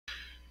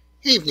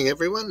Evening,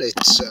 everyone.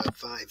 It's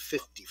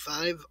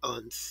 5:55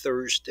 on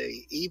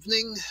Thursday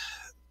evening,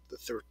 the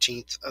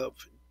 13th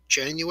of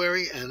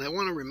January, and I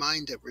want to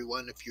remind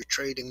everyone, if you're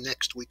trading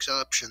next week's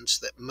options,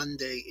 that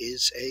Monday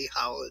is a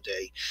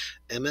holiday,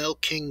 ML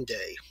King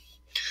Day.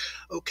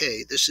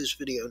 Okay, this is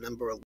video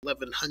number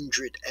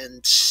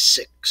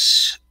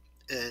 1106,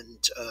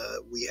 and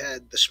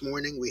this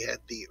morning we had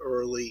the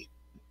early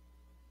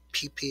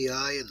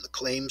PPI and the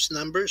claims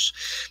numbers.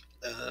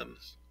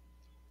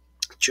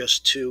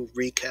 Just to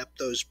recap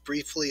those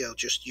briefly, I'll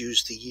just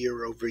use the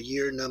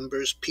year-over-year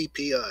numbers.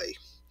 PPI,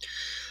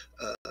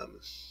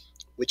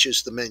 which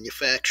is the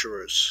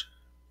manufacturer's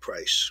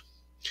price,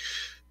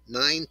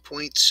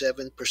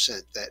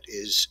 9.7%. That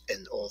is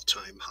an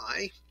all-time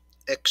high.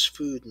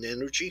 Ex-food and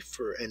energy,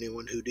 for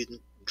anyone who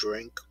didn't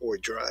drink or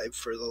drive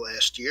for the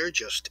last year,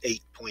 just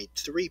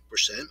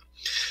 8.3%.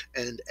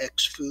 And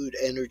ex-food,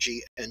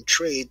 energy, and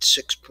trade,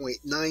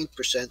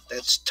 6.9%.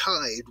 That's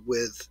tied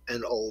with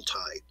an old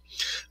high.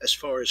 As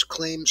far as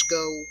claims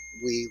go,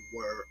 we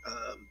were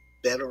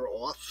better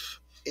off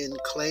in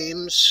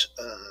claims.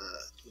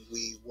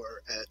 We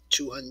were at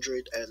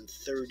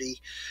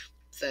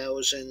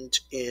 230,000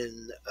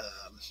 in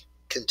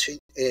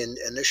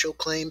initial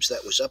claims.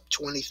 That was up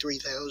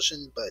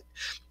 23,000, but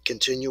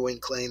continuing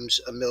claims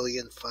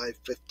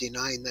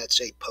 1,559,000. That's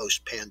a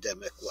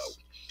post-pandemic low.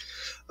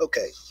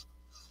 Okay.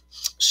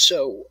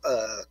 So,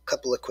 a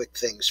couple of quick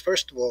things.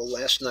 First of all,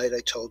 last night I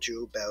told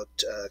you about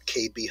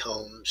KB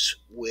Homes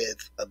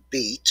with a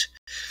beat,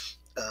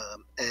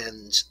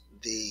 and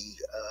the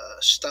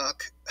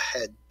stock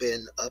had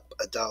been up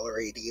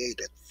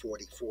 $1.88 at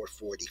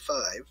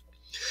 44.45.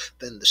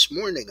 Then this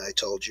morning I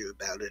told you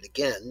about it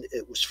again.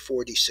 It was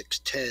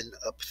 46.10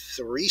 up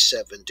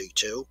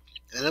 3.72.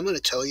 And I'm going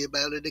to tell you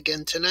about it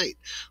again tonight.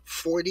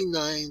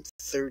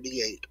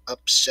 49.38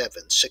 up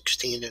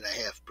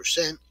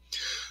 16.5%.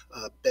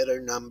 Better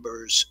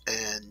numbers,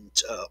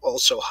 and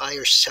also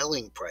higher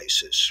selling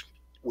prices,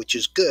 which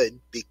is good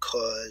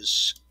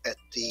because at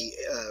the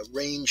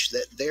range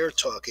that they're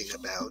talking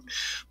about,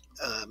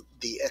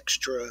 the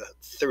extra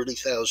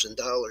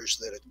 $30,000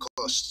 that it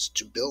costs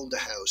to build a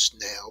house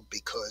now,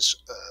 because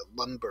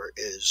lumber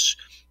is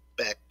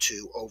back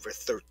to over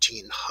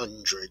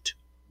 $1,300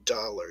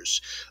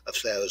 a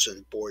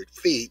thousand board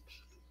feet,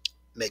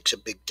 makes a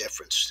big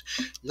difference.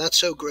 Not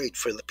so great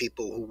for the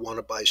people who want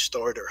to buy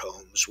starter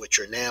homes, which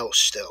are now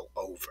still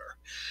over,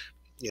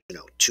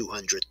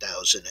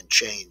 200,000 and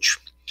change.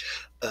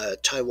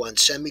 Taiwan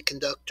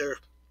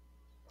Semiconductor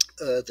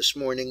this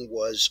morning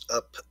was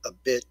up a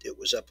bit. It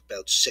was up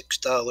about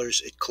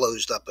 $6. It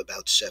closed up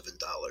about $7.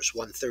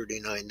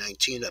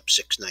 139.19 up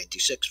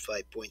 6.96,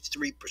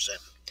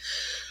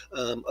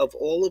 5.3%. Of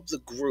all of the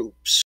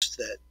groups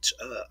that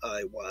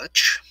I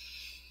watch,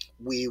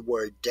 we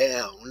were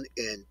down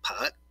in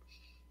pot,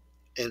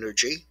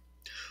 energy,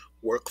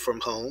 work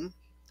from home,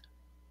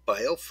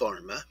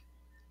 biopharma,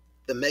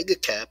 the mega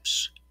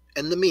caps,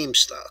 and the meme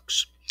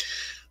stocks.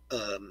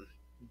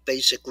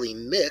 Basically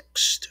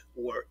mixed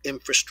were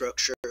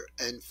infrastructure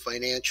and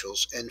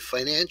financials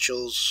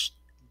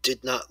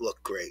did not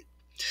look great.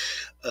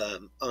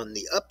 On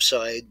the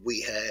upside,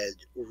 we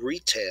had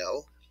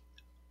retail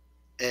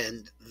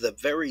and the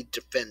very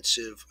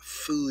defensive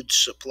food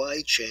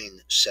supply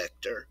chain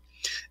sector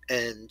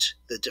and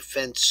the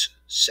defense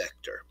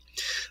sector.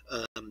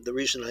 The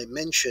reason I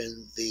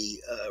mention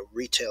the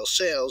retail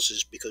sales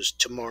is because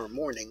tomorrow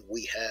morning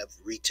we have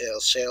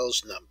retail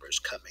sales numbers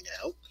coming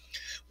out.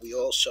 We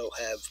also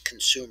have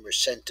consumer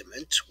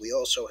sentiment. We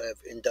also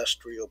have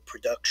industrial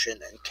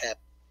production and cap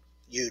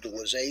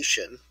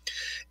utilization,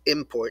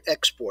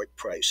 import-export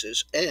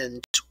prices,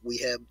 and we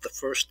have the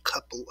first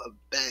couple of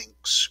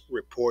banks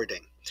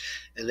reporting.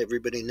 And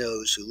everybody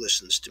knows who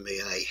listens to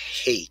me, I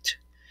hate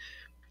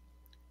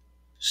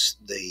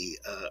the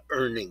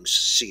earnings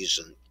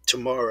season.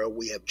 Tomorrow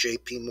we have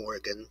JP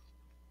Morgan,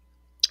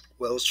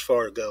 Wells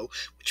Fargo,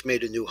 which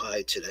made a new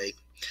high today,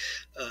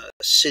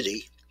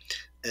 Citi,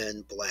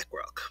 and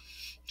BlackRock.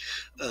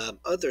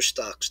 Other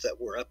stocks that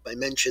were up, I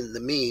mentioned the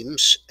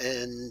memes,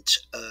 and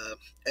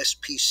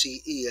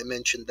SPCE, I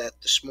mentioned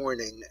that this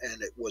morning,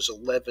 and it was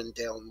 11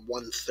 down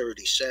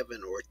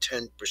 137 or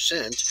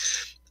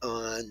 10%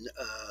 on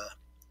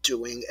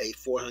doing a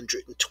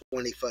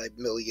 $425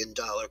 million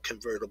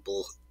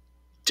convertible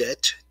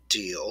debt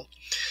deal.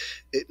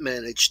 It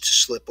managed to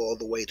slip all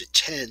the way to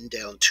 10,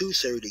 down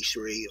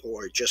 233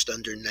 or just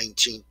under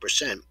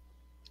 19%.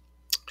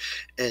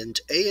 And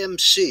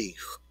AMC,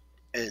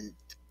 and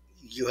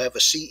you have a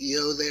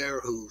CEO there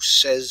who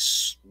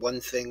says one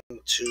thing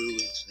to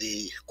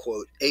the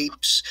quote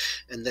apes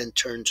and then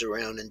turns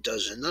around and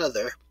does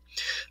another.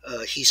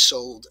 He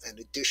sold an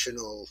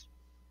additional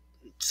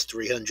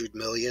 300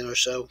 million or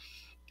so.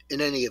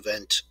 In any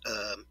event,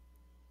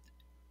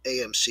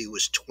 AMC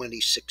was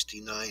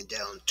 2069,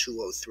 down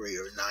 203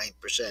 or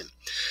 9%.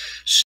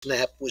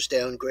 Snap was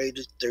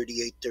downgraded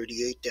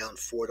 38.38, down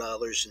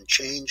 $4 and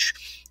change.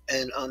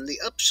 And on the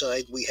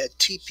upside, we had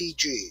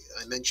TPG.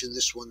 I mentioned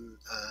this one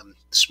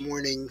this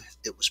morning.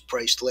 It was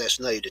priced last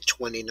night at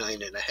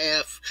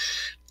 29.5.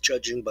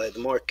 Judging by the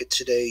market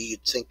today,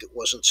 you'd think it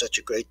wasn't such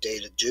a great day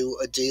to do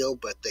a deal,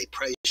 but they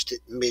priced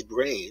it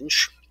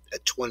mid-range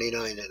at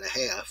 29 and a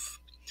half.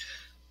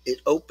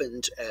 It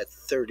opened at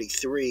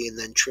 33 and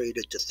then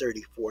traded to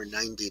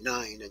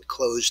 34.99 and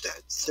closed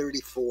at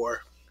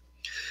 34,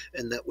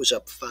 and that was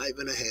up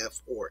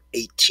 5.5 or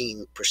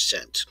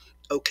 18%.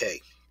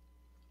 Okay,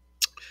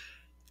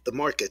 the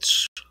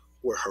markets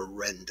were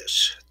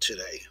horrendous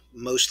today,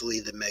 mostly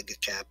the mega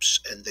caps,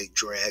 and they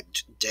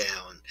dragged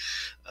down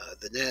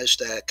the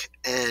NASDAQ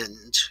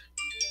and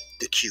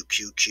the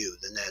QQQ,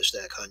 the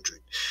NASDAQ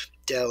 100.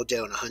 Dow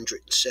down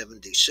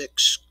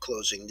 176,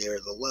 closing near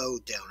the low,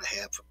 down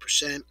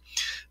 0.5%.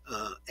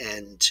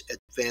 And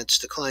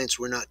advanced declines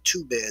were not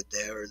too bad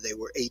there. They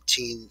were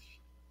 18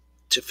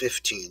 to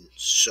 15,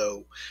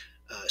 so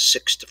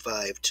 6 to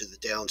 5 to the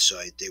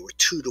downside. They were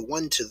 2 to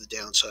 1 to the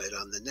downside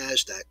on the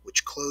NASDAQ,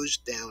 which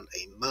closed down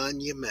a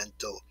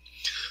monumental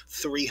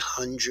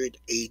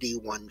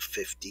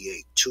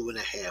 381.58,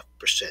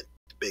 2.5%.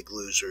 The big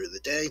loser of the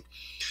day.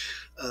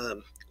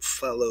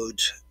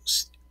 Followed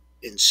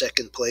in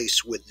second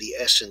place with the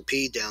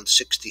S&P down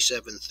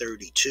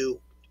 67.32,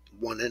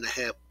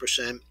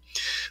 1.5%.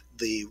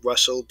 The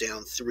Russell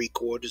down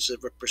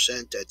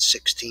 0.75% at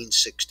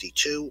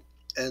 16.62,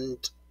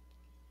 and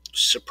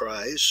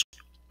surprise,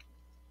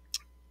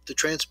 the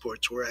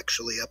transports were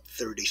actually up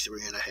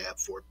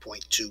 33.5 or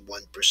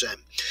 0.21%.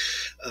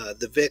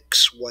 The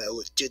VIX, while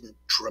it didn't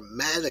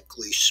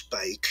dramatically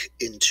spike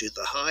into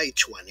the high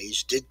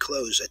 20s, did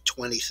close at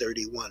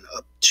 2031,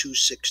 up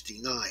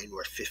 269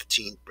 or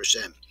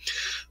 15%.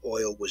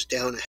 Oil was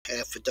down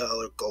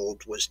 $0.5.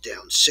 Gold was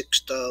down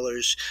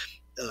 $6.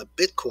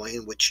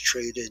 Bitcoin, which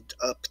traded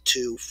up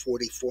to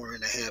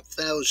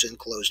 44,500,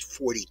 closed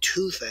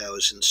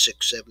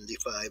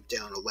 42,675,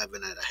 down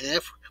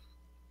 11.5.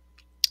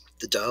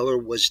 The dollar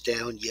was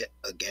down yet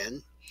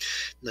again,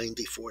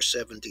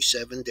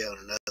 94.77, down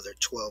another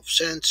 12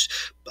 cents.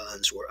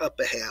 Bonds were up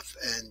 0.5.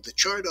 And the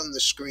chart on the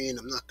screen,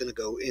 I'm not going to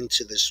go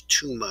into this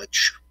too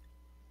much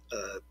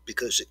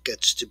because it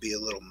gets to be a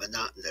little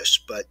monotonous,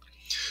 but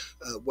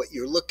what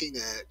you're looking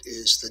at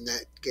is the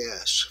net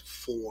gas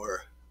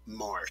for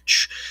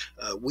March.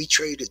 We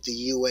traded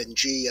the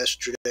UNG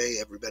yesterday.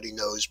 Everybody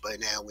knows by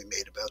now we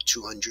made about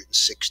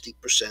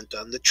 260%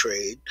 on the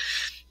trade.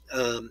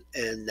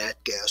 And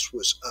nat gas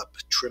was up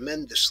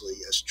tremendously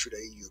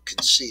yesterday. You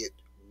can see it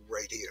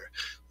right here.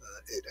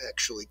 It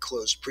actually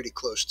closed pretty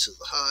close to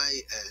the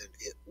high, and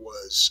it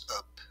was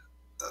up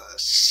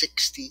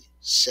 60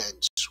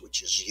 cents,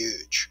 which is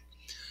huge.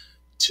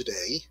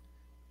 Today,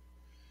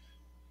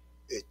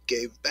 it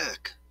gave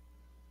back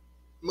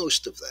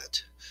most of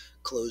that,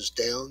 closed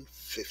down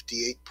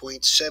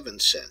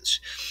 58.7 cents.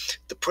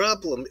 The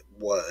problem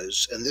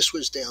was, and this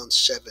was down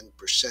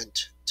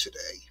 7%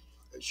 today,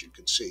 as you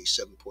can see,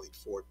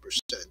 7.4%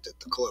 at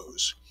the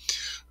close.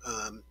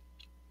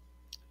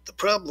 The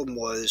problem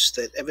was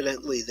that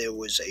evidently there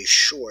was a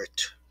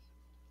short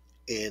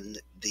in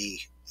the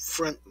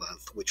front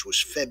month, which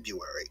was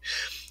February.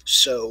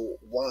 So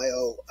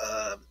while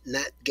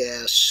nat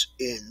gas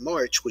in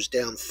March was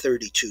down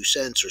 32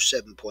 cents or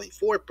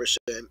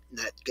 7.4%,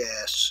 nat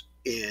gas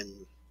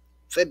in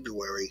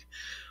February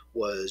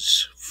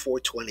was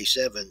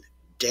 427,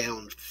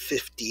 down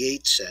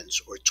 58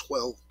 cents or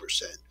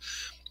 12%.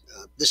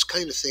 This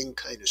kind of thing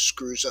kind of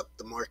screws up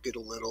the market a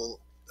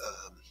little,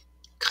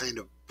 kind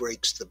of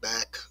breaks the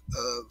back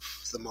of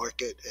the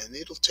market, and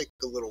it'll take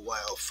a little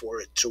while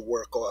for it to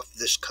work off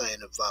this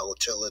kind of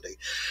volatility.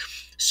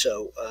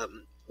 So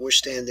we're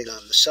standing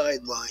on the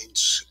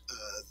sidelines.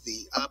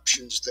 The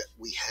options that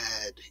we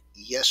had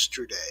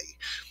yesterday,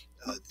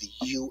 the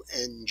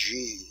UNG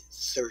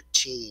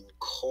 13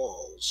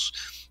 calls,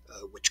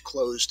 which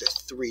closed at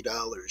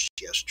 $3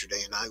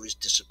 yesterday, and I was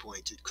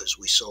disappointed because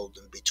we sold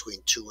them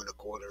between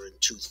 $2.25 and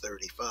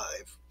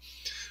 $2.35.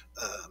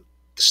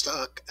 The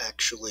stock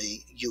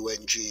actually,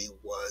 UNG,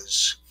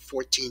 was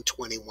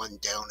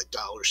 14.21, down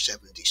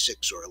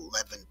 $1.76 or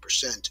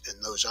 11%,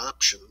 and those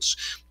options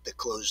that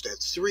closed at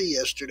 3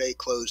 yesterday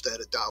closed at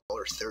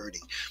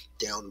 $1.30,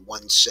 down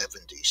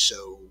 170.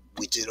 So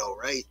we did all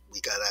right. We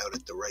got out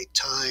at the right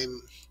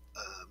time.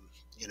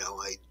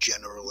 I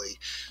generally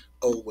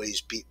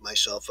always beat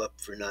myself up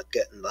for not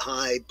getting the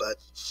high, but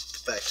the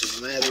fact of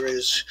the matter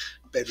is,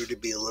 better to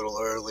be a little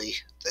early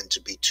than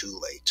to be too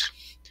late.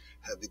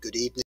 Have a good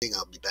evening.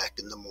 I'll be back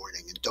in the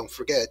morning. And don't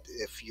forget,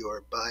 if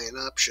you're buying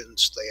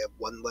options, they have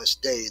one less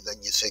day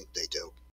than you think they do.